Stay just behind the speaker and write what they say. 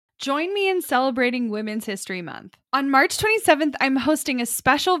Join me in celebrating Women's History Month. On March 27th, I'm hosting a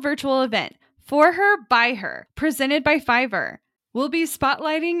special virtual event, For Her, By Her, presented by Fiverr. We'll be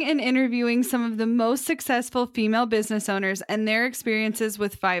spotlighting and interviewing some of the most successful female business owners and their experiences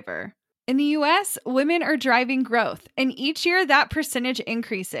with Fiverr. In the US, women are driving growth, and each year that percentage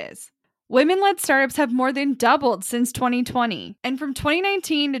increases. Women-led startups have more than doubled since 2020. And from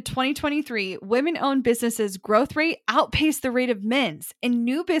 2019 to 2023, women-owned businesses' growth rate outpaced the rate of men's in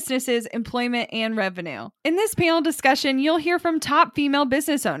new businesses, employment, and revenue. In this panel discussion, you'll hear from top female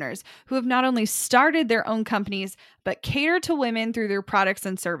business owners who have not only started their own companies, but cater to women through their products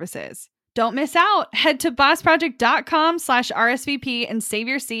and services. Don't miss out. Head to bossproject.com/RSVP and save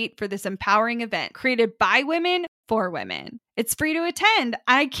your seat for this empowering event created by women for women. It's free to attend.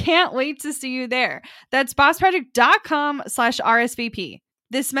 I can't wait to see you there. That's bossproject.com/RSVP.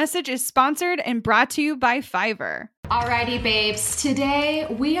 This message is sponsored and brought to you by Fiverr. Alrighty, babes. Today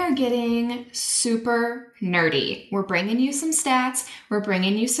we are getting super nerdy. We're bringing you some stats. We're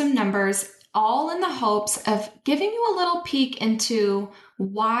bringing you some numbers, all in the hopes of giving you a little peek into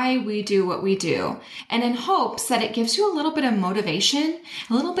why we do what we do, and in hopes that it gives you a little bit of motivation,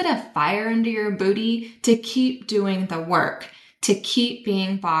 a little bit of fire under your booty to keep doing the work, to keep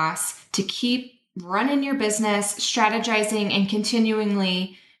being boss, to keep running your business, strategizing, and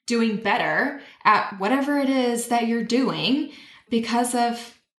continually doing better at whatever it is that you're doing because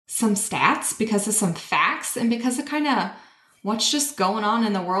of some stats, because of some facts, and because of kind of what's just going on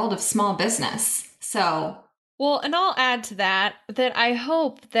in the world of small business. Well, and I'll add to that I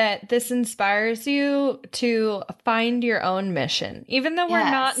hope that this inspires you to find your own mission. Even though we're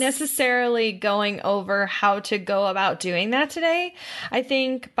not necessarily going over how to go about doing that today, I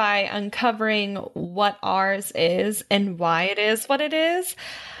think by uncovering what ours is and why it is what it is,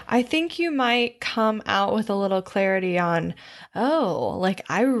 I think you might come out with a little clarity on,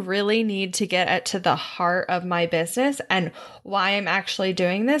 I really need to get to the heart of my business and why I'm actually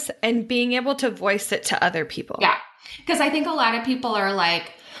doing this and being able to voice it to other people. Yeah. Because I think a lot of people are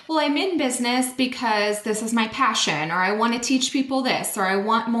like, well, I'm in business because this is my passion, or I want to teach people this, or I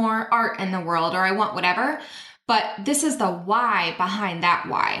want more art in the world, or I want whatever. But this is the why behind that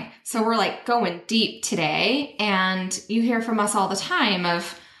why. So we're like going deep today, and you hear from us all the time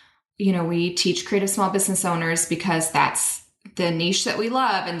of, we teach creative small business owners because that's the niche that we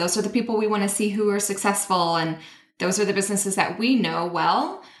love. And those are the people we want to see who are successful. And those are the businesses that we know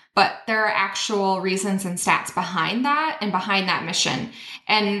well. But there are actual reasons and stats behind that and behind that mission.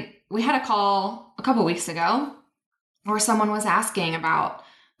 And we had a call a couple weeks ago where someone was asking about,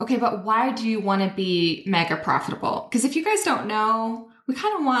 okay, but why do you want to be mega profitable? Because if you guys don't know, we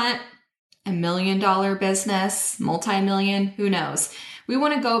kind of want $1 million business, multi-million, who knows? We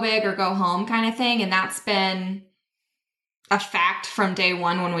want to go big or go home kind of thing. And that's been a fact from day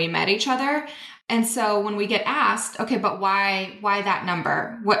one when we met each other. And so when we get asked, okay, but why that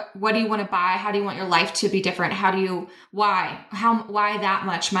number? What do you want to buy? How do you want your life to be different? Why that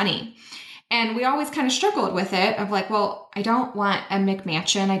much money? And we always kind of struggled with it of like, well, I don't want a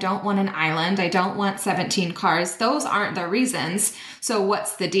McMansion. I don't want an island. I don't want 17 cars. Those aren't the reasons. So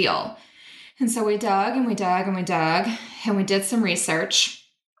what's the deal? And so we dug and we dug and we dug and we did some research.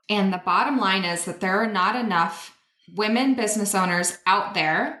 And the bottom line is that there are not enough women business owners out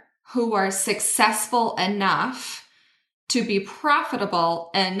there who are successful enough to be profitable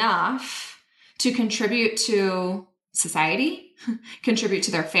enough to contribute to society, contribute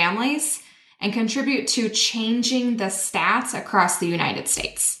to their families, and contribute to changing the stats across the United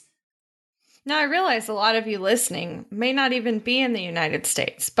States. Now, I realize a lot of you listening may not even be in the United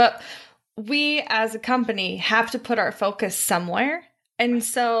States, but we as a company have to put our focus somewhere. And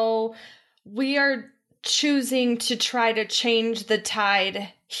so we are choosing to try to change the tide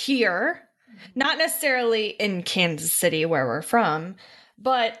here, not necessarily in Kansas City where we're from,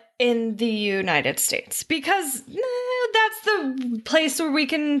 but in the United States, because that's the place where we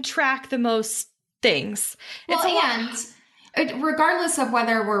can track the most things. Well, and regardless of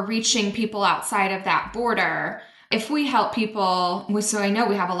whether we're reaching people outside of that border, if we help people, so I know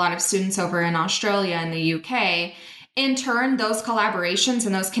we have a lot of students over in Australia and the UK, in turn, those collaborations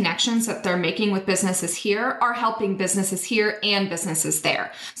and those connections that they're making with businesses here are helping businesses here and businesses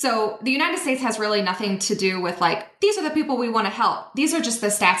there. So the United States has really nothing to do with like, these are the people we want to help. These are just the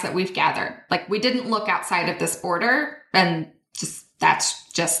stats that we've gathered. Like we didn't look outside of this border, and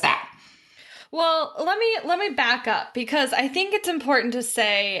that's just that. Well, let me back up, because I think it's important to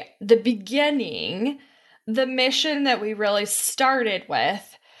say the beginning, the mission that we really started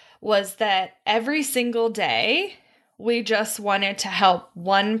with was that every single day, we just wanted to help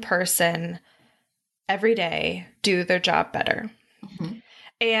one person every day do their job better. Mm-hmm.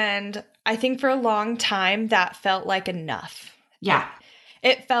 And I think for a long time that felt like enough. Yeah.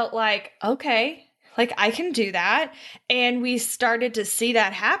 It felt like, okay, like I can do that. And we started to see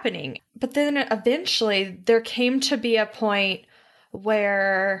that happening. But then eventually there came to be a point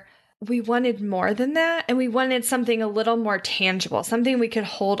where we wanted more than that. And we wanted something a little more tangible, something we could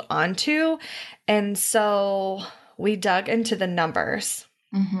hold on to. And so we dug into the numbers.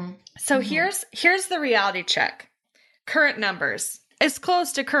 Mm-hmm. So here's the reality check. Current numbers. As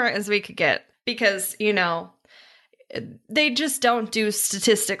close to current as we could get because, you know, they just don't do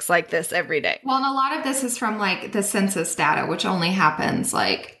statistics like this every day. Well, and a lot of this is from like the census data, which only happens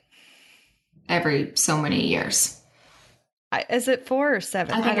like every so many years. Is it 4 or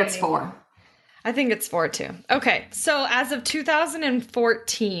 7? I think it's 4. I think it's 4 too. Okay, so as of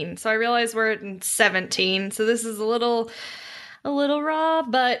 2014, so I realize we're in 17, so this is a little raw,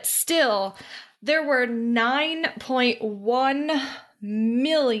 but still, there were 9.1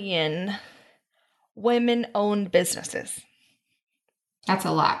 million women-owned businesses. That's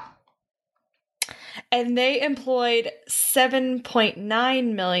a lot. And they employed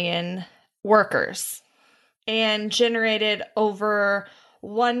 7.9 million workers and generated over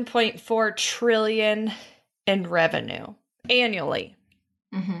 1.4 trillion in revenue annually.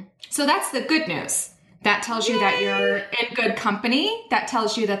 Mm-hmm. So that's the good news. That tells you that you're in good company. That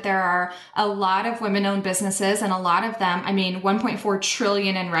tells you that there are a lot of women-owned businesses and a lot of them, I mean, 1.4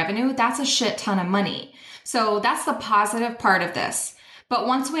 trillion in revenue, that's a shit ton of money. So that's the positive part of this. But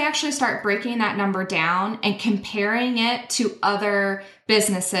once we actually start breaking that number down and comparing it to other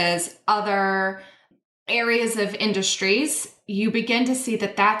businesses, other areas of industries, you begin to see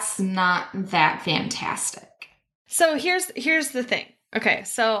that that's not that fantastic. So here's the thing. Okay,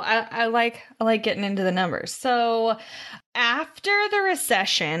 so I like getting into the numbers. So after the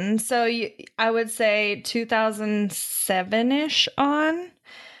recession, so I would say 2007-ish on,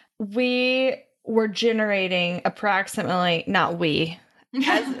 we were generating approximately, not we,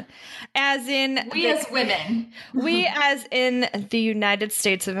 as in as women. We as in the United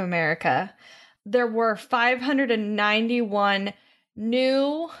States of America, there were 591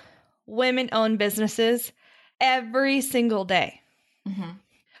 new women-owned businesses every single day. Mm-hmm.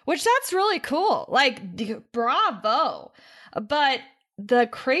 Which that's really cool. Like, bravo. But the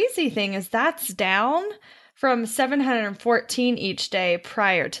crazy thing is that's down from 714 each day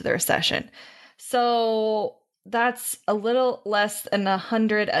prior to the recession. So that's a little less than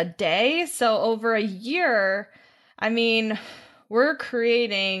 100 a day. So over a year, I mean, we're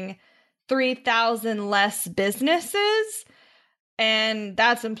creating 3,000 less businesses, and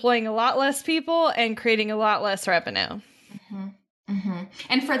that's employing a lot less people and creating a lot less revenue. Mm-hmm. Mm-hmm.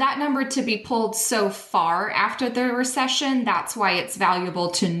 And for that number to be pulled so far after the recession, that's why it's valuable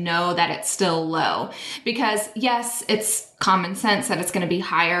to know that it's still low. Because yes, it's common sense that it's going to be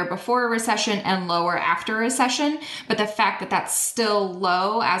higher before a recession and lower after a recession. But the fact that that's still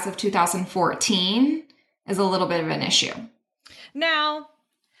low as of 2014 is a little bit of an issue. Now,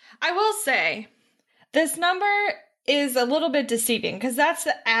 I will say this number is a little bit deceiving because that's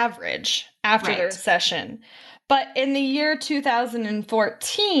the average after the recession. But in the year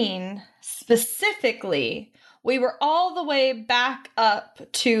 2014, specifically, we were all the way back up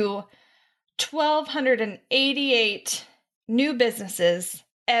to 1,288 new businesses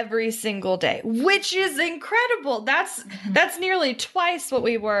every single day, which is incredible. That's nearly twice what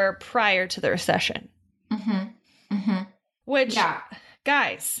we were prior to the recession. Mm-hmm. Mm-hmm. Which,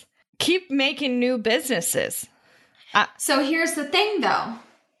 guys, keep making new businesses. So here's the thing, though.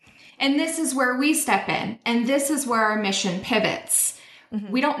 And this is where we step in. And this is where our mission pivots.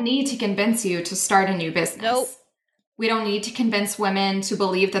 Mm-hmm. We don't need to convince you to start a new business. Nope. We don't need to convince women to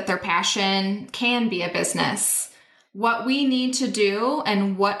believe that their passion can be a business. What we need to do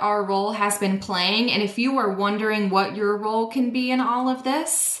and what our role has been playing, and if you are wondering what your role can be in all of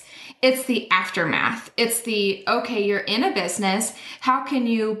this, it's the aftermath. It's the, okay, you're in a business. How can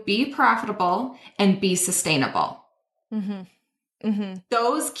you be profitable and be sustainable? Mm-hmm. Mm-hmm.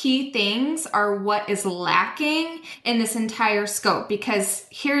 Those key things are what is lacking in this entire scope, because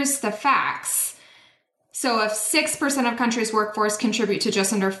here's the facts. So if 6% of country's workforce contribute to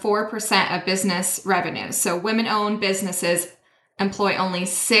just under 4% of business revenues, so women-owned businesses employ only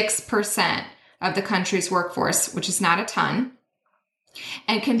 6% of the country's workforce, which is not a ton,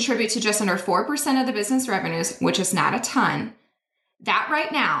 and contribute to just under 4% of the business revenues, which is not a ton, that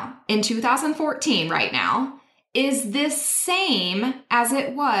right now, in 2014 right now, is this same as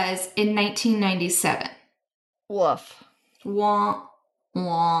it was in 1997. Woof. Wah,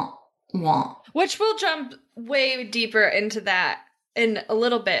 wah, wah. Which we'll jump way deeper into that in a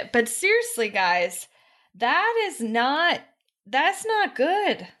little bit. But seriously, guys, that is not That's not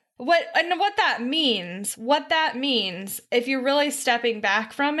good. What that means, if you're really stepping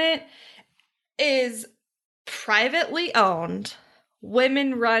back from it, is privately owned,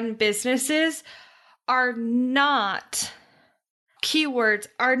 women-run businesses are not, keywords,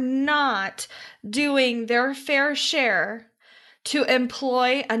 are not doing their fair share to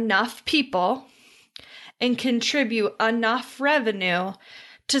employ enough people and contribute enough revenue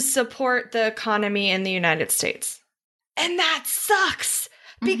to support the economy in the United States. And that sucks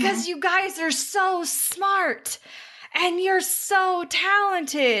because you guys are so smart and you're so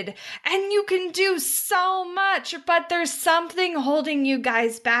talented and you can do so much, but there's something holding you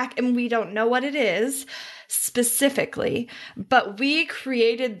guys back and we don't know what it is specifically, but we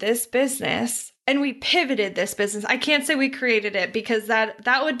created this business and we pivoted this business. I can't say we created it because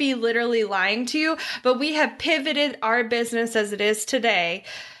that would be literally lying to you, but we have pivoted our business as it is today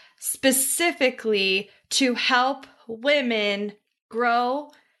specifically to help women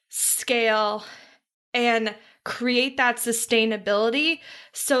grow, scale, and create that sustainability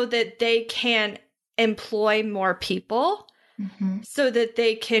so that they can employ more people, so that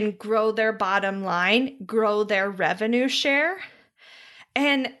they can grow their bottom line, grow their revenue share,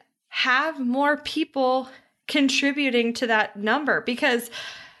 and have more people contributing to that number. Because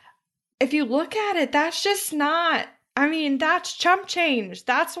if you look at it, that's just not, that's chump change.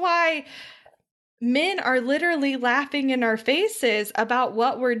 That's why men are literally laughing in our faces about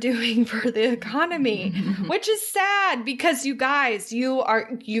what we're doing for the economy, which is sad because you guys,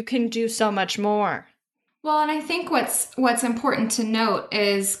 you can do so much more. Well, and I think what's important to note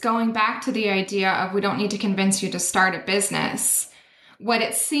is going back to the idea of we don't need to convince you to start a business. What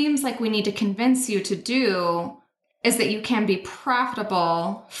it seems like we need to convince you to do is that you can be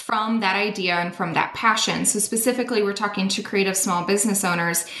profitable from that idea and from that passion. So specifically, we're talking to creative small business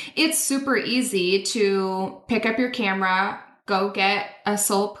owners. It's super easy to pick up your camera, go get a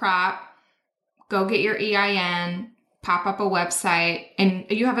sole prop, go get your EIN, pop up a website, and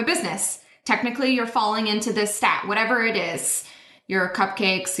you have a business. Technically, you're falling into this stat, whatever it is, your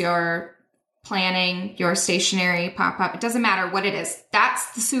cupcakes, your planning, your stationery, pop-up, it doesn't matter what it is.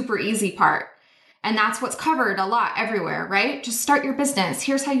 That's the super easy part. And that's what's covered a lot everywhere, right? Just start your business.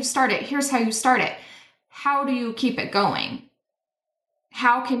 Here's how you start it. Here's how you start it. How do you keep it going?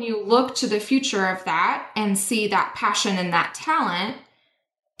 How can you look to the future of that and see that passion and that talent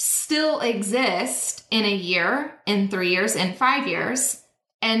still exist in a year, in 3 years, in 5 years,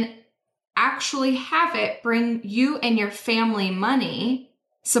 and actually have it bring you and your family money,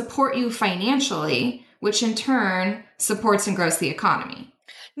 support you financially, which in turn supports and grows the economy?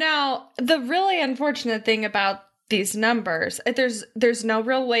 Now, the really unfortunate thing about these numbers, there's no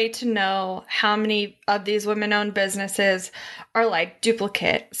real way to know how many of these women-owned businesses are like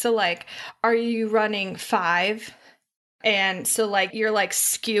duplicate. So like, are you running 5? And so like, you're like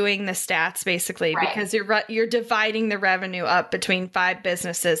skewing the stats basically, right, because you're dividing the revenue up between 5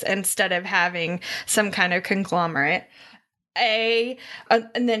 businesses instead of having some kind of conglomerate. A,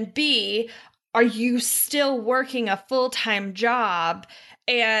 and then B, are you still working a full-time job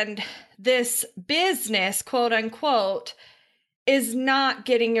and this business, quote unquote, is not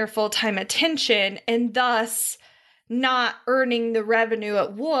getting your full-time attention and thus not earning the revenue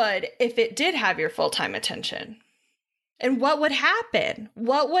it would if it did have your full-time attention? And what would happen?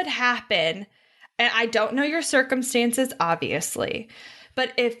 What would happen? And I don't know your circumstances, obviously,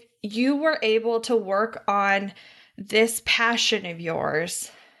 but if you were able to work on this passion of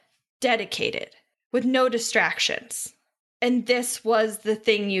yours, dedicated, with no distractions, and this was the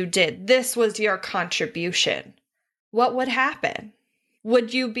thing you did, this was your contribution, what would happen?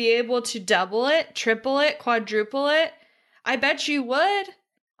 Would you be able to double it, triple it, quadruple it? I bet you would.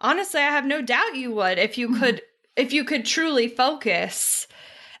 Honestly, I have no doubt you would if you could truly focus.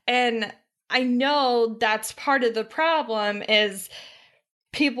 And I know that's part of the problem is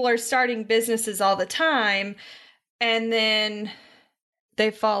people are starting businesses all the time and then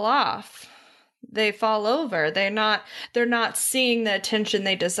they fall off. They fall over. They're not seeing the attention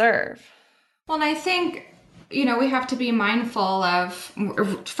they deserve. Well, and I think, we have to be mindful of,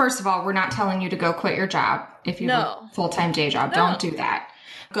 first of all, we're not telling you to go quit your job if you have a full-time day job. No. Don't do that.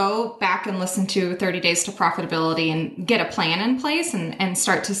 Go back and listen to 30 Days to Profitability and get a plan in place and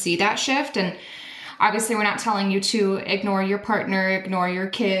start to see that shift. And obviously, we're not telling you to ignore your partner, ignore your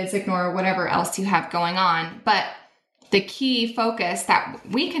kids, ignore whatever else you have going on. But the key focus that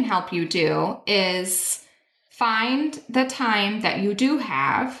we can help you do is find the time that you do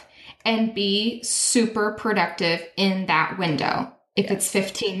have and be super productive in that window. If it's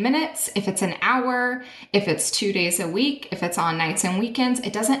 15 minutes, if it's an hour, if it's 2 days a week, if it's on nights and weekends,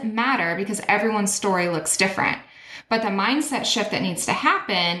 it doesn't matter because everyone's story looks different. But the mindset shift that needs to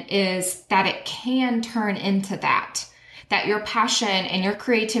happen is that it can turn into that your passion and your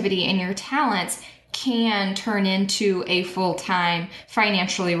creativity and your talents can turn into a full-time,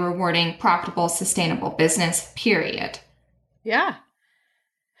 financially rewarding, profitable, sustainable business, period. Yeah.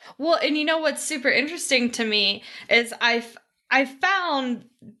 Well, and you know what's super interesting to me is I found,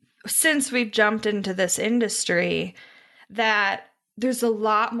 since we've jumped into this industry, that there's a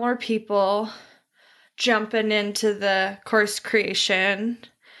lot more people jumping into the course creation,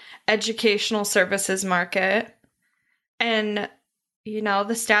 educational services market. And, you know,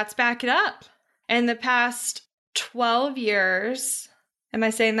 the stats back it up. In the past 12 years, am I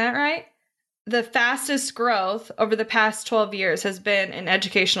saying that right? The fastest growth over the past 12 years has been in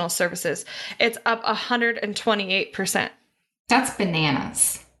educational services. It's up 128%. That's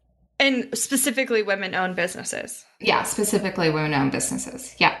bananas. And specifically women-owned businesses. Yeah, specifically women-owned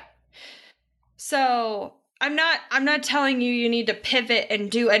businesses. Yeah. So I'm not telling you need to pivot and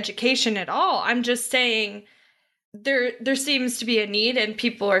do education at all. I'm just saying there seems to be a need and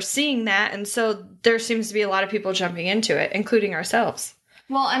people are seeing that. And so there seems to be a lot of people jumping into it, including ourselves.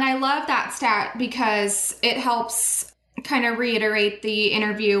 Well, and I love that stat because it helps kind of reiterate the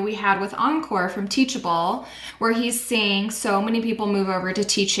interview we had with Encore from Teachable, where he's seeing so many people move over to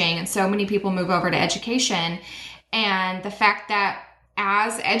teaching and so many people move over to education. And the fact that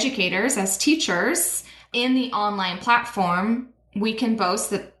as educators, as teachers in the online platform, we can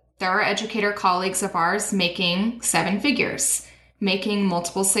boast that there are educator colleagues of ours making 7 figures, making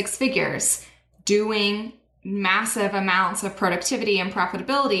multiple 6 figures, doing massive amounts of productivity and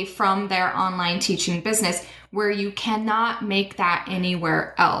profitability from their online teaching business, where you cannot make that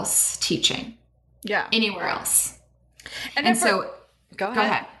anywhere else teaching. Yeah. Anywhere else. And so go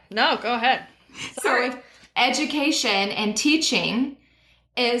ahead. No, go ahead. Sorry. So if education and teaching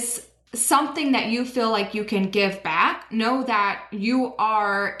is something that you feel like you can give back, know that you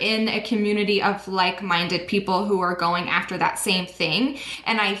are in a community of like-minded people who are going after that same thing.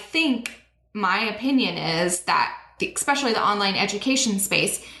 And I think my opinion is that, especially the online education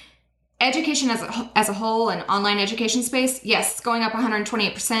space, education as a whole and online education space, yes, going up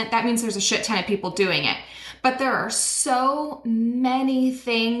 128%, that means there's a shit ton of people doing it. But there are so many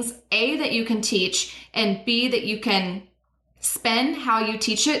things, A, that you can teach, and B, that you can spin how you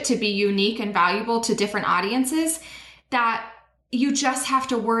teach it to be unique and valuable to different audiences, that you just have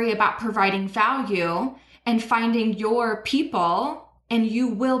to worry about providing value and finding your people, and you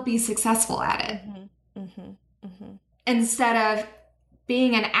will be successful at it. Instead of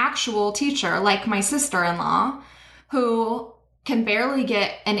being an actual teacher like my sister-in-law, who can barely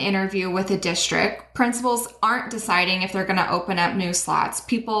get an interview with a district. Principals aren't deciding if they're going to open up new slots.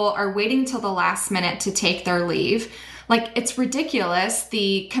 People are waiting till the last minute to take their leave. Like, it's ridiculous,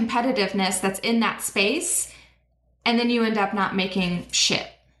 the competitiveness that's in that space, and then you end up not making shit.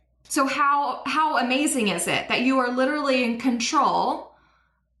 So how amazing is it that you are literally in control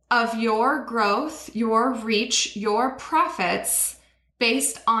of your growth, your reach, your profits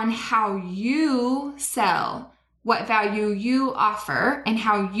based on how you sell, what value you offer, and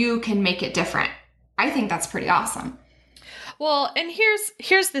how you can make it different. I think that's pretty awesome. Well, and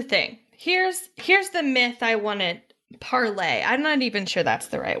here's the thing. Here's the myth I want to parlay. I'm not even sure that's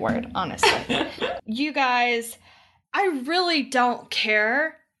the right word, honestly. You guys, I really don't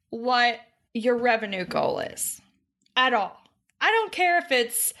care what your revenue goal is at all. I don't care if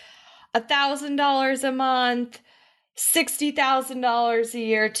it's $1,000 a month, $60,000 a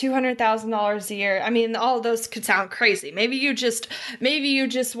year, $200,000 a year. I mean, all of those could sound crazy. Maybe you just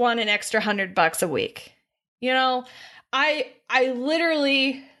want an extra $100 a week. You know, I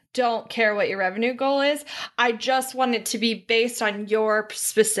literally don't care what your revenue goal is. I just want it to be based on your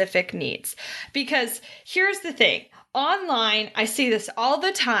specific needs. Because here's the thing. Online, I see this all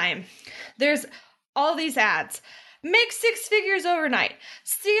the time. There's all these ads. Make 6 figures overnight.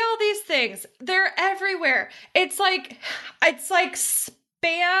 See all these things. They're everywhere. It's like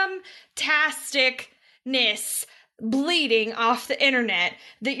spam-tasticness bleeding off the internet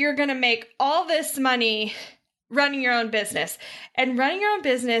that you're going to make all this money running your own business. And running your own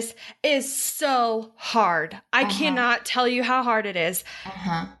business is so hard. I cannot tell you how hard it is.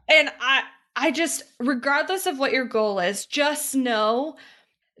 And I just, regardless of what your goal is, just know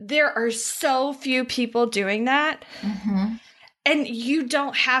there are so few people doing that. And you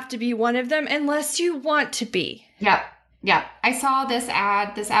don't have to be one of them unless you want to be. Yep. I saw this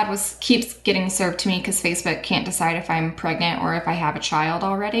ad. This ad keeps getting served to me because Facebook can't decide if I'm pregnant or if I have a child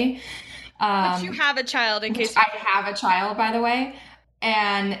already. But you have a child in case. I have a child, by the way.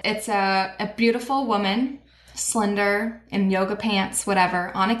 And it's a beautiful woman slender, in yoga pants,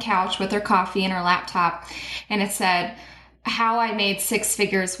 whatever, on a couch with her coffee and her laptop. And it said, how I made 6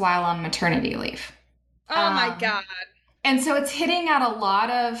 figures while on maternity leave. Oh my God. And so it's hitting at a lot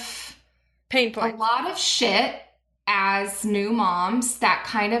of pain points, a lot of shit as new moms that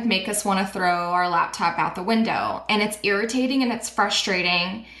kind of make us want to throw our laptop out the window. And it's irritating and it's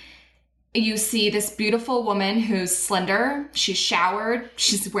frustrating. You see this beautiful woman who's slender. She's showered.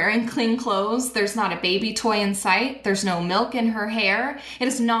 She's wearing clean clothes. There's not a baby toy in sight. There's no milk in her hair. It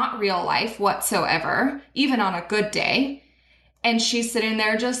is not real life whatsoever, even on a good day. And she's sitting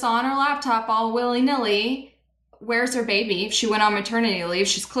there just on her laptop all willy-nilly. Where's her baby? If she went on maternity leave,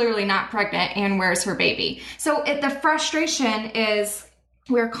 she's clearly not pregnant, and where's her baby? So the frustration is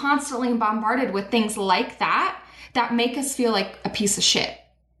we're constantly bombarded with things like that make us feel like a piece of shit,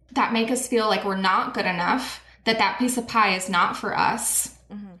 that make us feel like we're not good enough, that piece of pie is not for us.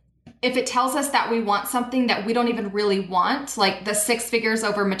 Mm-hmm. If it tells us that we want something that we don't even really want, like the 6 figures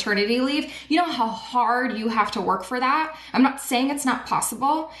over maternity leave, you know how hard you have to work for that? I'm not saying it's not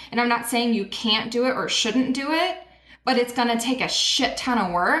possible, and I'm not saying you can't do it or shouldn't do it, but it's going to take a shit ton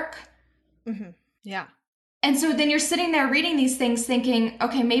of work. Mm-hmm. Yeah. And so then you're sitting there reading these things thinking,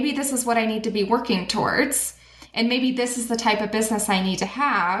 okay, maybe this is what I need to be working towards, and maybe this is the type of business I need to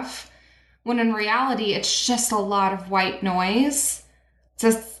have, when in reality, it's just a lot of white noise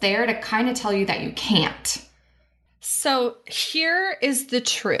just there to kind of tell you that you can't. So here is the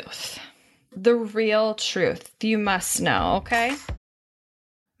truth, the real truth you must know, okay?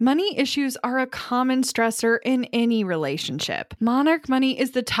 Money issues are a common stressor in any relationship. Monarch Money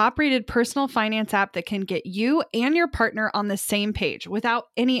is the top-rated personal finance app that can get you and your partner on the same page without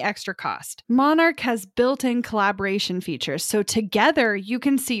any extra cost. Monarch has built-in collaboration features, so together you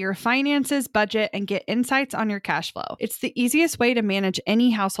can see your finances, budget, and get insights on your cash flow. It's the easiest way to manage any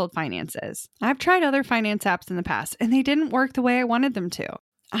household finances. I've tried other finance apps in the past, and they didn't work the way I wanted them to.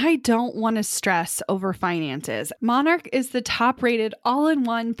 I don't want to stress over finances. Monarch is the top-rated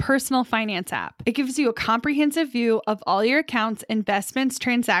all-in-one personal finance app. It gives you a comprehensive view of all your accounts, investments,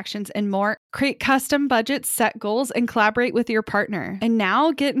 transactions, and more. Create custom budgets, set goals, and collaborate with your partner. And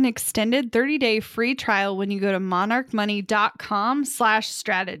now get an extended 30-day free trial when you go to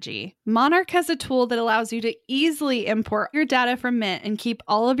monarchmoney.com/strategy. Monarch has a tool that allows you to easily import your data from Mint and keep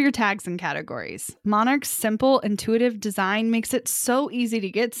all of your tags and categories. Monarch's simple, intuitive design makes it so easy to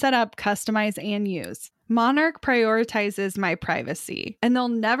get set up, customize, and use. Monarch prioritizes my privacy, and they'll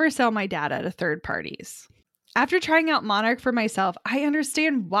never sell my data to third parties. After trying out Monarch for myself, I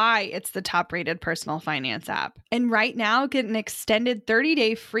understand why it's the top-rated personal finance app. And right now, get an extended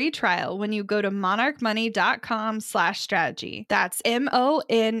 30-day free trial when you go to monarchmoney.com/strategy. That's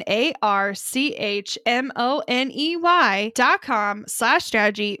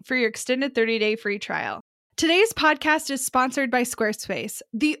monarchmoney.com/strategy for your extended 30-day free trial. Today's podcast is sponsored by Squarespace,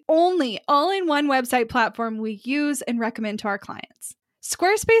 the only all-in-one website platform we use and recommend to our clients.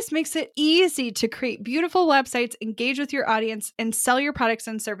 Squarespace makes it easy to create beautiful websites, engage with your audience, and sell your products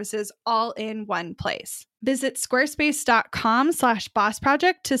and services all in one place. Visit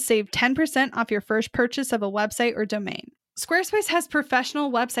squarespace.com/bossproject to save 10% off your first purchase of a website or domain. Squarespace has professional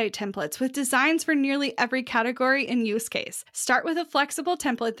website templates with designs for nearly every category and use case. Start with a flexible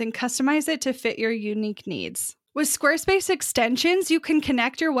template, then customize it to fit your unique needs. With Squarespace extensions, you can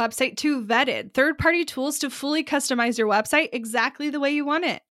connect your website to vetted third-party tools to fully customize your website exactly the way you want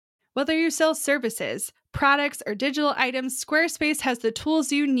it. Whether you sell services, products, or digital items, Squarespace has the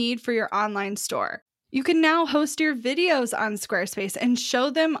tools you need for your online store. You can now host your videos on Squarespace and show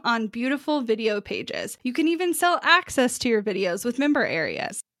them on beautiful video pages. You can even sell access to your videos with member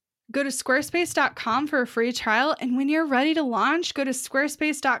areas. Go to squarespace.com for a free trial, and when you're ready to launch, go to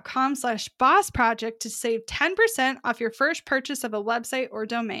squarespace.com/bossproject to save 10% off your first purchase of a website or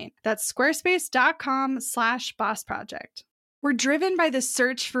domain. That's squarespace.com/bossproject. We're driven by the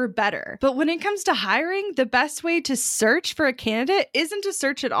search for better. But when it comes to hiring, the best way to search for a candidate isn't to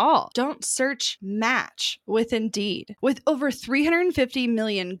search at all. Don't search, match with Indeed. With over 350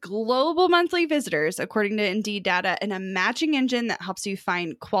 million global monthly visitors, according to Indeed data, and a matching engine that helps you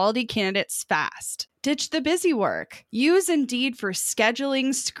find quality candidates fast. Ditch the busy work. Use Indeed for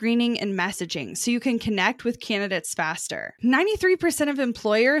scheduling, screening, and messaging so you can connect with candidates faster. 93% of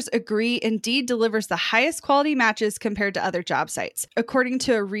employers agree Indeed delivers the highest quality matches compared to other job sites, according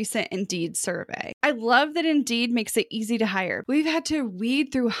to a recent Indeed survey. I love that Indeed makes it easy to hire. We've had to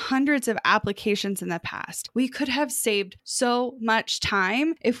weed through hundreds of applications in the past. We could have saved so much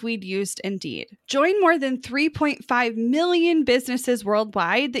time if we'd used Indeed. Join more than 3.5 million businesses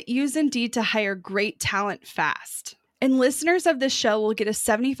worldwide that use Indeed to hire great talent fast. And listeners of this show will get a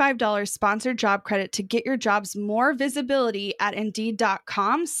 $75 sponsored job credit to get your jobs more visibility at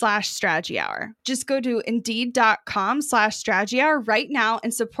Indeed.com/Strategy Hour. Just go to Indeed.com/Strategy Hour right now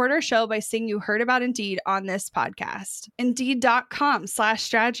and support our show by saying you heard about Indeed on this podcast.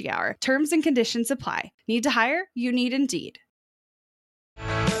 Indeed.com/Strategy Hour. Terms and conditions apply. Need to hire? You need Indeed.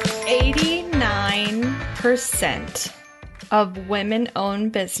 89% of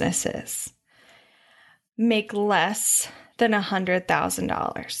women-owned businesses make less than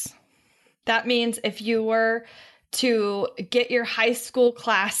 $100,000. That means if you were to get your high school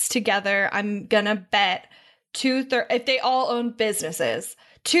class together, I'm gonna bet if they all own businesses,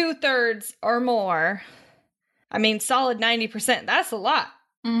 2/3 or more, I mean, solid 90%, that's a lot.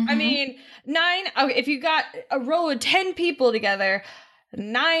 Mm-hmm. I mean, if you got a row of 10 people together,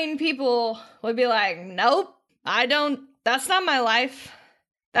 9 people would be like, nope, that's not my life.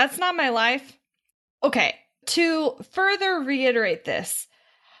 That's not my life. Okay, to further reiterate this,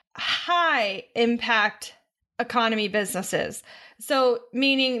 high impact economy businesses, so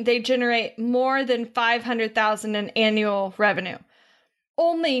meaning they generate more than $500,000 in annual revenue.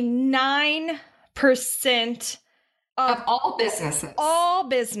 Only 9% of all businesses,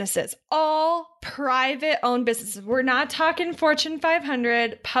 all private owned businesses. We're not talking Fortune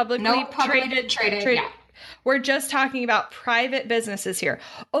 500, publicly traded. Yeah. We're just talking about private businesses here.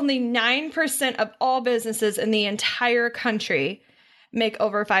 Only 9% of all businesses in the entire country make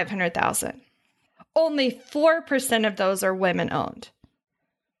over $500,000. Only 4% of those are women owned.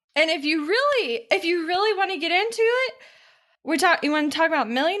 And if you really want to get into it, you want to talk about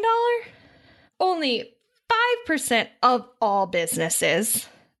 $1 million? Only 5% of all businesses,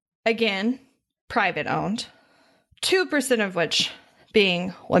 again, private owned, 2% of which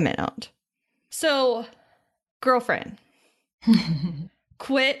being women owned. So, girlfriend,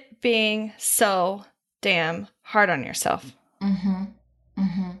 quit being so damn hard on yourself. Mm-hmm.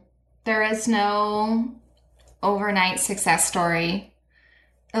 Mm-hmm. There is no overnight success story.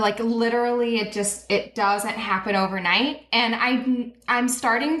 Like literally it doesn't happen overnight. And I'm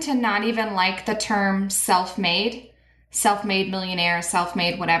starting to not even like the term self-made millionaire,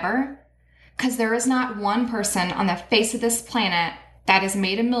 self-made whatever. Because there is not one person on the face of this planet that is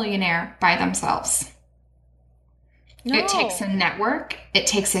made a millionaire by themselves. No. It takes a network, it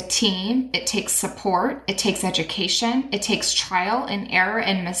takes a team, it takes support, it takes education, it takes trial and error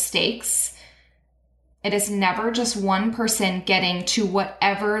and mistakes. It is never just one person getting to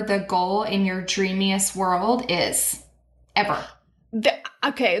whatever the goal in your dreamiest world is. Ever.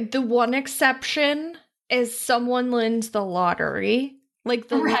 The one exception is someone wins the lottery. Like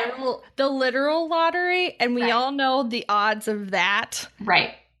the literal lottery. And we all know the odds of that.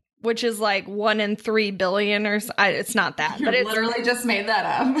 Right. Which is like 1 in 3 billion or so. It's not that. But it's literally just made that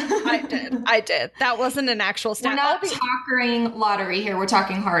up. I did. That wasn't an actual stat. We're not talking lottery here. We're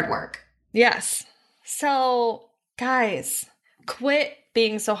talking hard work. Yes. So, guys, quit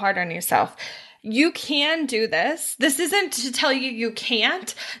being so hard on yourself. You can do this. This isn't to tell you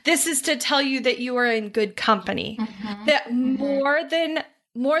can't. This is to tell you that you are in good company. Mm-hmm. That more than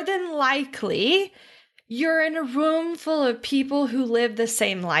likely, you're in a room full of people who live the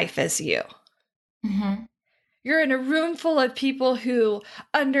same life as you. Mm-hmm. You're in a room full of people who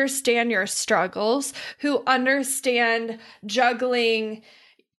understand your struggles, who understand juggling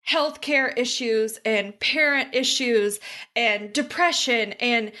healthcare issues and parent issues and depression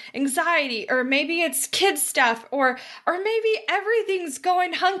and anxiety, or maybe it's kid stuff, or maybe everything's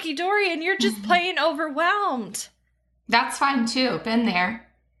going hunky-dory and you're just plain overwhelmed. That's fine too. Been there.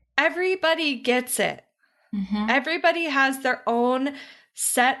 Everybody gets it. Mm-hmm. Everybody has their own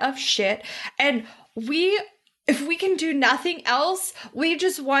set of shit. And if we can do nothing else, we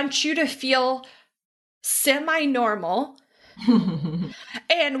just want you to feel semi-normal.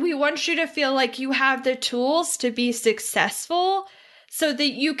 And we want you to feel like you have the tools to be successful so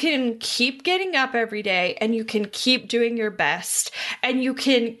that you can keep getting up every day and you can keep doing your best and you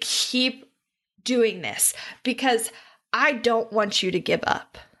can keep doing this, because I don't want you to give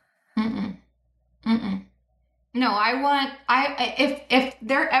up. Mm-mm. Mm-mm. No, if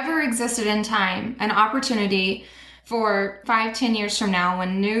there ever existed in time an opportunity for 5-10 years from now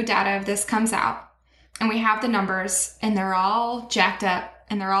when new data of this comes out and we have the numbers and they're all jacked up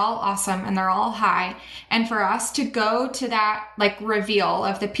and they're all awesome and they're all high, and for us to go to that like reveal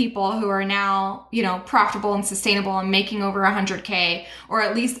of the people who are now, profitable and sustainable and making over 100K, or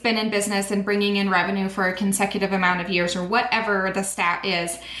at least been in business and bringing in revenue for a consecutive amount of years, or whatever the stat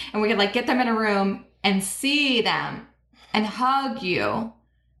is, and we could like get them in a room and see them and hug you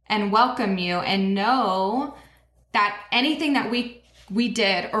and welcome you and know that anything that we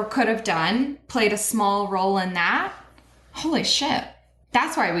did or could have done played a small role in that. holy shit,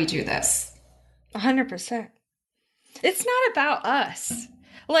 that's why we do this. 100%. It's not about us.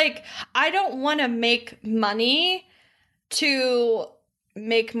 Like, I don't want to make money to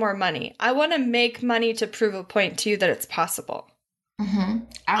make more money. I want to make money to prove a point to you that it's possible.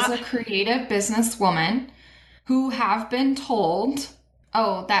 As a creative businesswoman who have been told,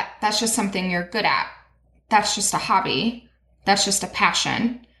 oh, that's just something you're good at. That's just a hobby. That's just a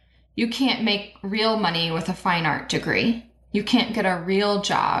passion. You can't make real money with a fine art degree. You can't get a real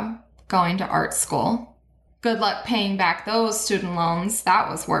job going to art school. Good luck paying back those student loans. That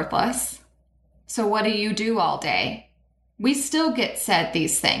was worthless. So what do you do all day? We still get said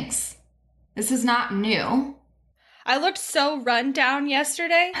these things. This is not new. I looked so run down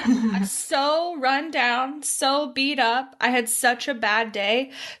yesterday. So run down, so beat up. I had such a bad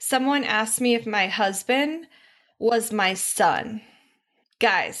day. Someone asked me if my husband was my son.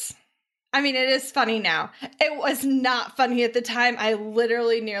 Guys, I mean, it is funny now. It was not funny at the time. I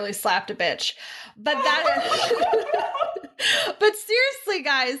literally nearly slapped a bitch. But but seriously,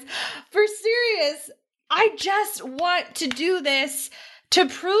 guys, for serious, I just want to do this to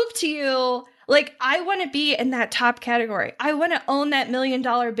prove to you, like, I want to be in that top category. I want to own that $1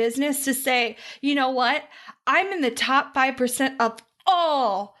 million business to say, you know what? I'm in the top 5% of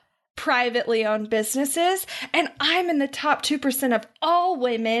all privately owned businesses, and I'm in the top 2% of all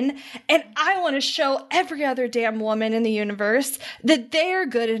women, and I want to show every other damn woman in the universe that they're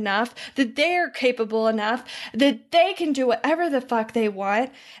good enough, that they're capable enough, that they can do whatever the fuck they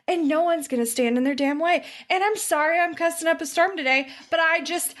want, and no one's gonna stand in their damn way. And I'm sorry I'm cussing up a storm today, but I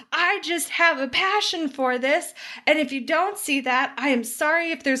just have a passion for this, and if you don't see that, I am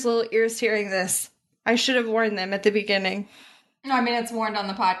sorry if there's little ears hearing this. I should have warned them at the beginning. No, I mean, it's warned on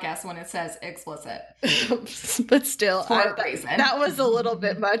the podcast when it says explicit. But still, for a reason. That was a little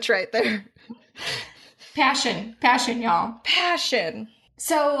bit much right there. Passion, y'all. Passion.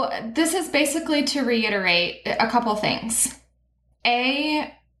 So this is basically to reiterate a couple things.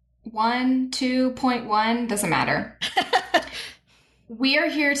 2.1, doesn't matter. We are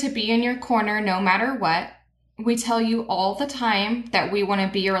here to be in your corner no matter what. We tell you all the time that we want to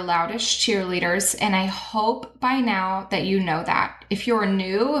be your loudest cheerleaders, and I hope by now that you know that. If you're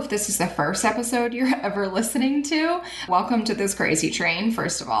new, if this is the first episode you're ever listening to, welcome to this crazy train,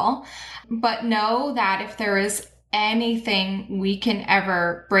 first of all. But know that if there is anything we can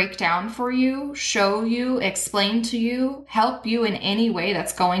ever break down for you, show you, explain to you, help you in any way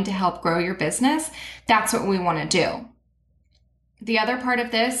that's going to help grow your business, that's what we want to do. The other part of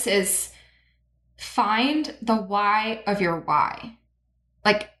this is find the why of your why.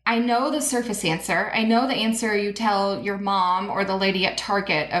 Like, I know the surface answer. I know the answer you tell your mom or the lady at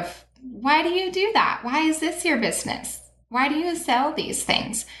Target of, why do you do that? Why is this your business? Why do you sell these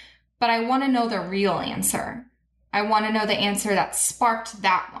things? But I want to know the real answer. I want to know the answer that sparked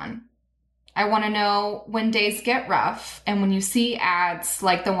that one. I want to know when days get rough and when you see ads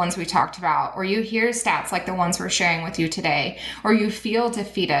like the ones we talked about, or you hear stats like the ones we're sharing with you today, or you feel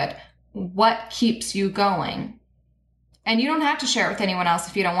defeated, what keeps you going? And you don't have to share it with anyone else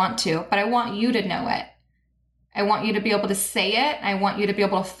if you don't want to, but I want you to know it. I want you to be able to say it. I want you to be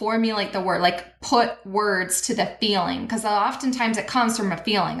able to formulate the word, like put words to the feeling. Because oftentimes it comes from a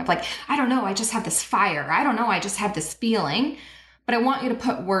feeling of like, I don't know, I just have this fire. I don't know, I just have this feeling. But I want you to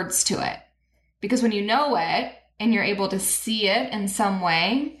put words to it. Because when you know it and you're able to see it in some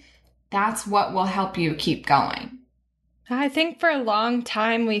way, that's what will help you keep going. I think for a long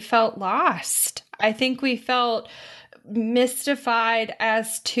time we felt lost. I think we felt mystified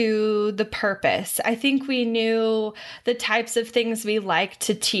as to the purpose. I think we knew the types of things we like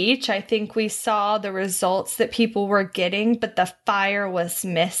to teach. I think we saw the results that people were getting, but the fire was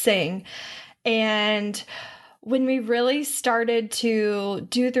missing. And when we really started to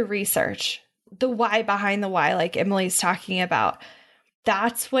do the research, the why behind the why, like Emily's talking about,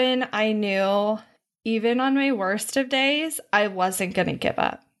 that's when I knew, even on my worst of days, I wasn't going to give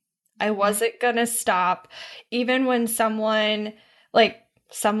up. I wasn't going to stop. Even when someone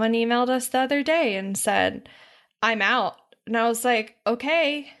emailed us the other day and said, I'm out. And I was like,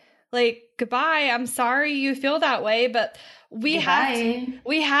 okay, like, goodbye. I'm sorry you feel that way, but we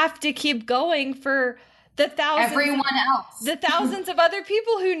have to keep going for the thousands of other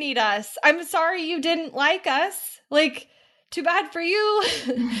people who need us. I'm sorry you didn't like us. Like, too bad for you.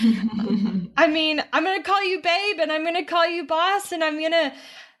 I mean, I'm going to call you babe and I'm going to call you boss and I'm going to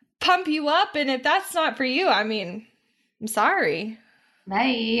pump you up. And if that's not for you, I mean, I'm sorry.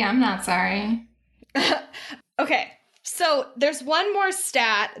 Bye. I'm not sorry. Okay. So there's one more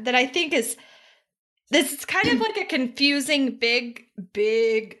stat that I think is kind of like a confusing big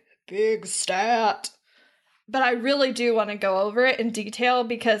stat. but I really do want to go over it in detail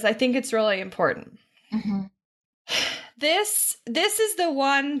because I think it's really important. Mm-hmm. This is the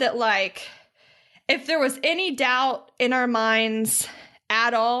one that, like, if there was any doubt in our minds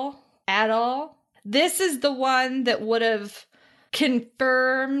at all, this is the one that would have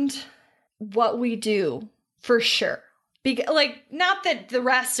confirmed what we do for sure. Like, not that the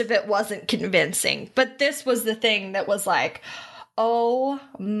rest of it wasn't convincing, but this was the thing that was like, oh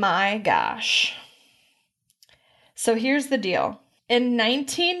my gosh. So here's the deal. In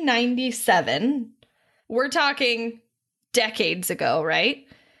 1997, we're talking decades ago, right?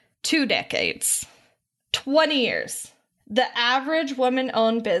 2 decades, 20 years. The average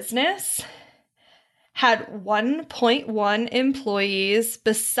woman-owned business had 1.1 employees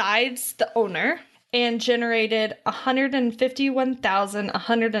besides the owner and generated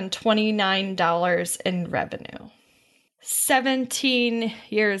 $151,129 in revenue. 17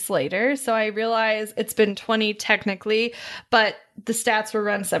 years later, so I realize it's been 20 technically, but the stats were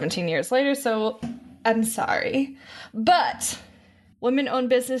run 17 years later, so I'm sorry. But women-owned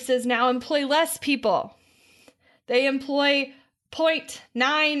businesses now employ less people. They employ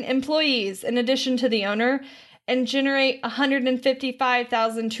 0.9 employees in addition to the owner and generate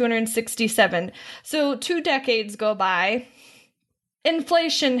 $155,267. So 2 decades go by.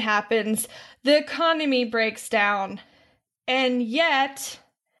 Inflation happens. The economy breaks down. And yet,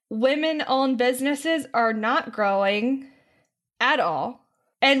 women-owned businesses are not growing at all.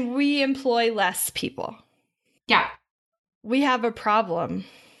 And we employ less people. Yeah. We have a problem.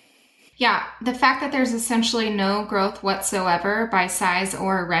 Yeah, the fact that there's essentially no growth whatsoever by size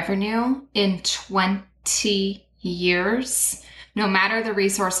or revenue in 20 years, no matter the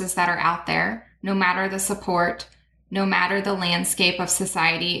resources that are out there, no matter the support, no matter the landscape of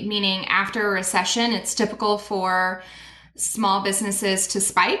society, meaning after a recession, it's typical for small businesses to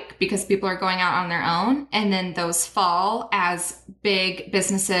spike because people are going out on their own, and then those fall as big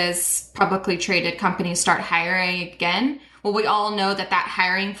businesses, publicly traded companies start hiring again. Well, we all know that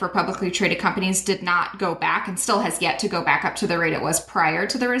hiring for publicly traded companies did not go back and still has yet to go back up to the rate it was prior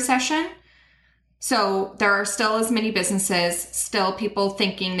to the recession. So there are still as many businesses, still people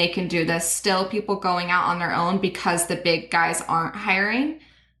thinking they can do this, still people going out on their own because the big guys aren't hiring,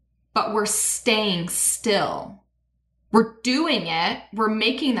 but we're staying still. We're doing it. We're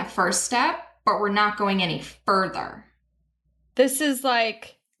making the first step, but we're not going any further. This is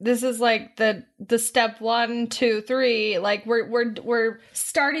like the step 1, 2, 3. Like we're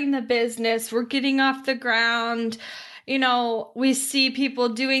starting the business. We're getting off the ground. You know, we see people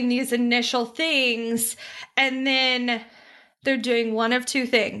doing these initial things, and then they're doing one of 2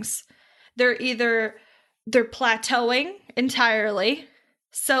 things. They're plateauing entirely.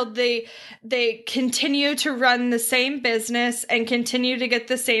 So they continue to run the same business and continue to get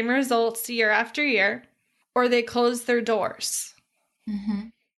the same results year after year, or they close their doors. Mm-hmm.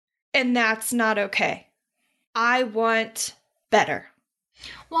 And that's not okay. I want better.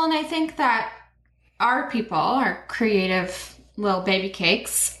 Well, and I think that our people, our creative little baby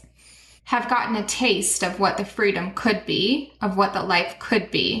cakes, have gotten a taste of what the freedom could be, of what the life could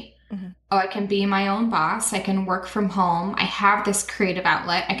be. Mm-hmm. Oh, I can be my own boss. I can work from home. I have this creative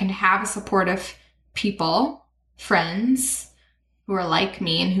outlet. I can have a supportive people, friends who are like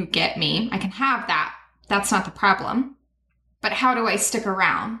me and who get me. I can have that. That's not the problem. But how do I stick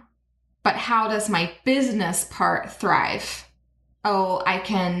around? But how does my business part thrive? Oh, I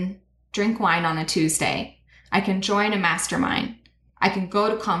can drink wine on a Tuesday. I can join a mastermind. I can go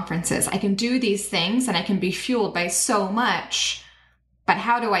to conferences. I can do these things and I can be fueled by so much. But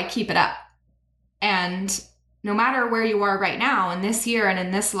how do I keep it up? And no matter where you are right now in this year and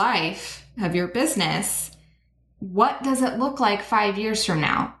in this life of your business, what does it look like 5 years from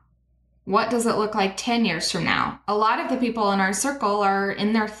now? What does it look like 10 years from now? A lot of the people in our circle are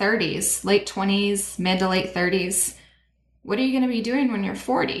in their 30s, late 20s, mid to late 30s. What are you going to be doing when you're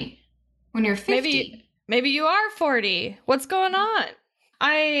 40? When you're 50? Maybe you are 40. What's going on?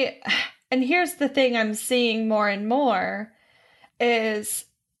 And here's the thing I'm seeing more and more is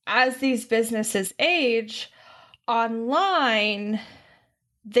as these businesses age online,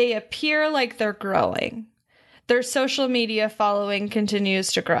 they appear like they're growing. Their social media following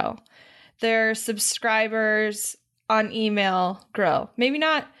continues to grow. Their subscribers on email grow. Maybe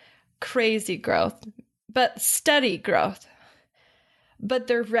not crazy growth, but steady growth. But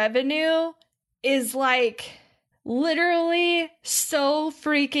their revenue is like literally so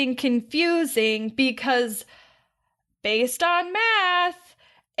freaking confusing because based on math,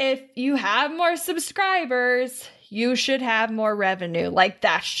 if you have more subscribers, you should have more revenue. Like,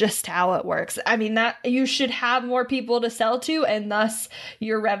 that's just how it works. I mean, that you should have more people to sell to, and thus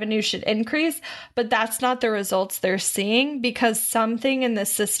your revenue should increase. But that's not the results they're seeing because something in the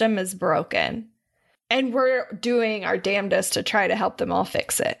system is broken. And we're doing our damnedest to try to help them all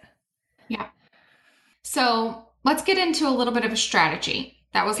fix it. Yeah. So let's get into a little bit of a strategy.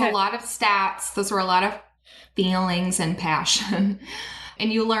 That was a lot of stats. Those were a lot of feelings and passion.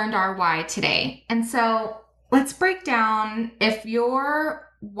 And you learned our why today. And so let's break down, if you're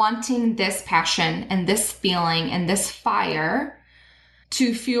wanting this passion and this feeling and this fire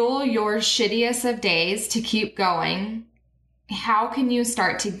to fuel your shittiest of days to keep going, how can you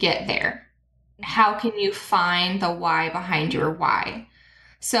start to get there? How can you find the why behind your why?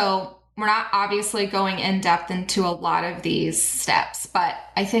 So we're not obviously going in depth into a lot of these steps, but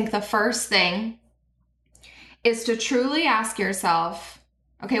I think the first thing is to truly ask yourself,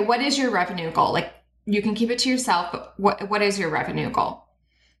 okay, what is your revenue goal? Like, you can keep it to yourself, but what is your revenue goal?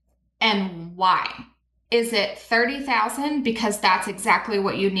 And why? Is it $30,000 because that's exactly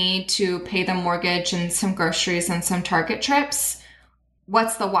what you need to pay the mortgage and some groceries and some Target trips?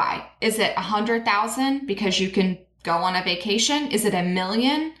 What's the why? Is it $100,000 because you can go on a vacation? Is it $1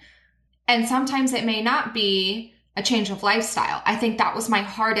 million? And sometimes it may not be a change of lifestyle. I think that was my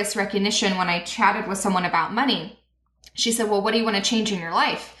hardest recognition when I chatted with someone about money. She said, well, what do you want to change in your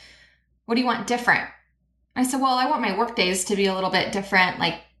life? What do you want different? I said, well, I want my work days to be a little bit different,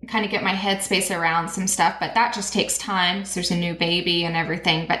 like kind of get my headspace around some stuff, but that just takes time because there's a new baby and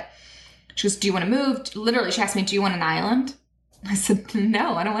everything. But she goes, do you want to move? Literally, she asked me, do you want an island? I said,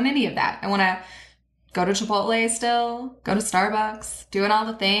 no, I don't want any of that. I want to go to Chipotle still, go to Starbucks, doing all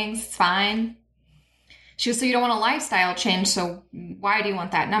the things. It's fine. She goes, so you don't want a lifestyle change, so why do you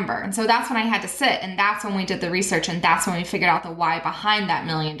want that number? And so that's when I had to sit, and that's when we did the research, and that's when we figured out the why behind that $1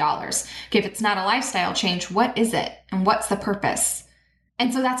 million. Okay, if it's not a lifestyle change, what is it? And what's the purpose?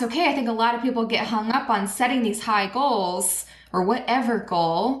 And so that's okay. I think a lot of people get hung up on setting these high goals or whatever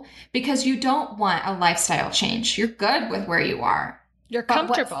goal because you don't want a lifestyle change. You're good with where you are. You're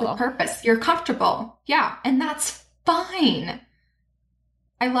comfortable. But what's the purpose? You're comfortable. Yeah, and that's fine.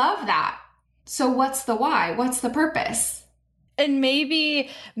 I love that. So what's the why? What's the purpose? And maybe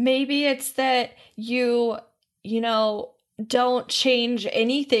it's that you don't change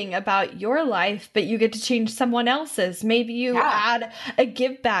anything about your life, but you get to change someone else's. Maybe you add a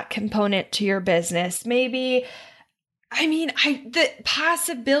give back component to your business. Maybe, the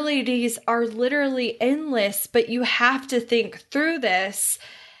possibilities are literally endless, but you have to think through this.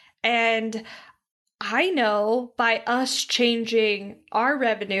 And I know by us changing our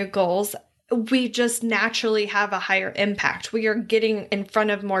revenue goals, we just naturally have a higher impact. We are getting in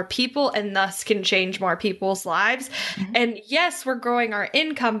front of more people and thus can change more people's lives. Mm-hmm. And yes, we're growing our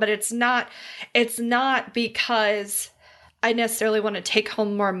income, but it's not because I necessarily want to take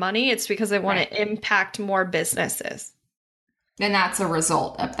home more money. It's because I want to impact more businesses. And that's a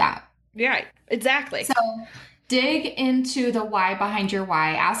result of that. Yeah, exactly. So dig into the why behind your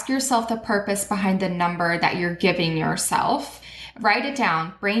why. Ask yourself the purpose behind the number that you're giving yourself. Write it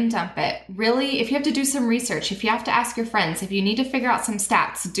down, brain dump it. Really, if you have to do some research, if you have to ask your friends, if you need to figure out some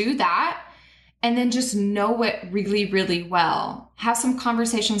stats, do that. And then just know it really, really well. Have some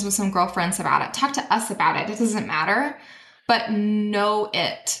conversations with some girlfriends about it. Talk to us about it. It doesn't matter, but know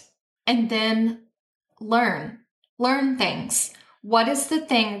it. And then learn things. What is the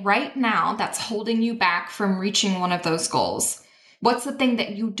thing right now that's holding you back from reaching one of those goals? What's the thing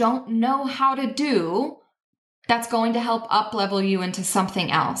that you don't know how to do that's going to help up-level you into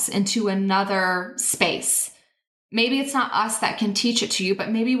something else, into another space? Maybe it's not us that can teach it to you, but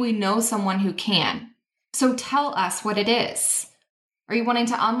maybe we know someone who can. So tell us what it is. Are you wanting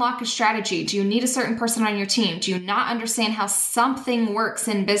to unlock a strategy? Do you need a certain person on your team? Do you not understand how something works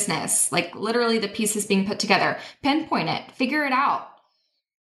in business? Like literally the pieces being put together. Pinpoint it. Figure it out.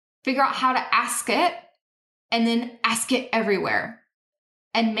 Figure out how to ask it, and then ask it everywhere.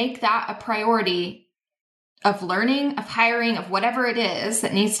 And make that a priority of learning, of hiring, of whatever it is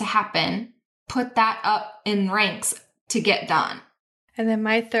that needs to happen. Put that up in ranks to get done. And then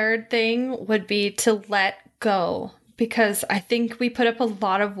my third thing would be to let go, because I think we put up a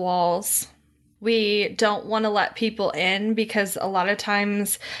lot of walls. We don't want to let people in because a lot of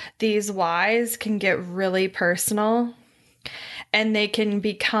times these whys can get really personal and they can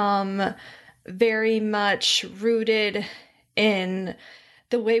become very much rooted in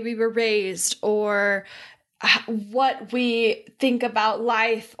the way we were raised or what we think about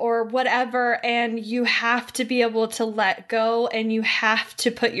life or whatever. And you have to be able to let go, and you have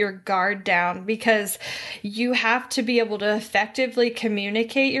to put your guard down, because you have to be able to effectively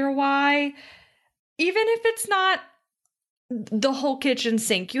communicate your why. even if it's not the whole kitchen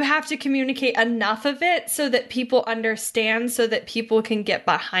sink, you have to communicate enough of it so that people understand, so that people can get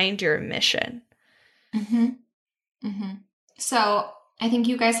behind your mission. Mm-hmm. Mm-hmm. So I think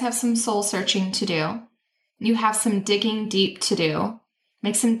you guys have some soul searching to do. You have some digging deep to do.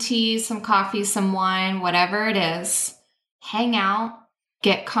 Make some tea, some coffee, some wine, whatever it is. Hang out,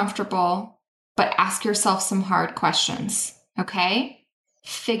 get comfortable, but ask yourself some hard questions, okay?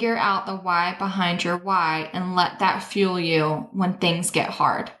 Figure out the why behind your why and let that fuel you when things get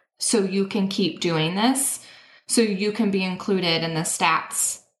hard so you can keep doing this, so you can be included in the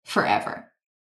stats forever.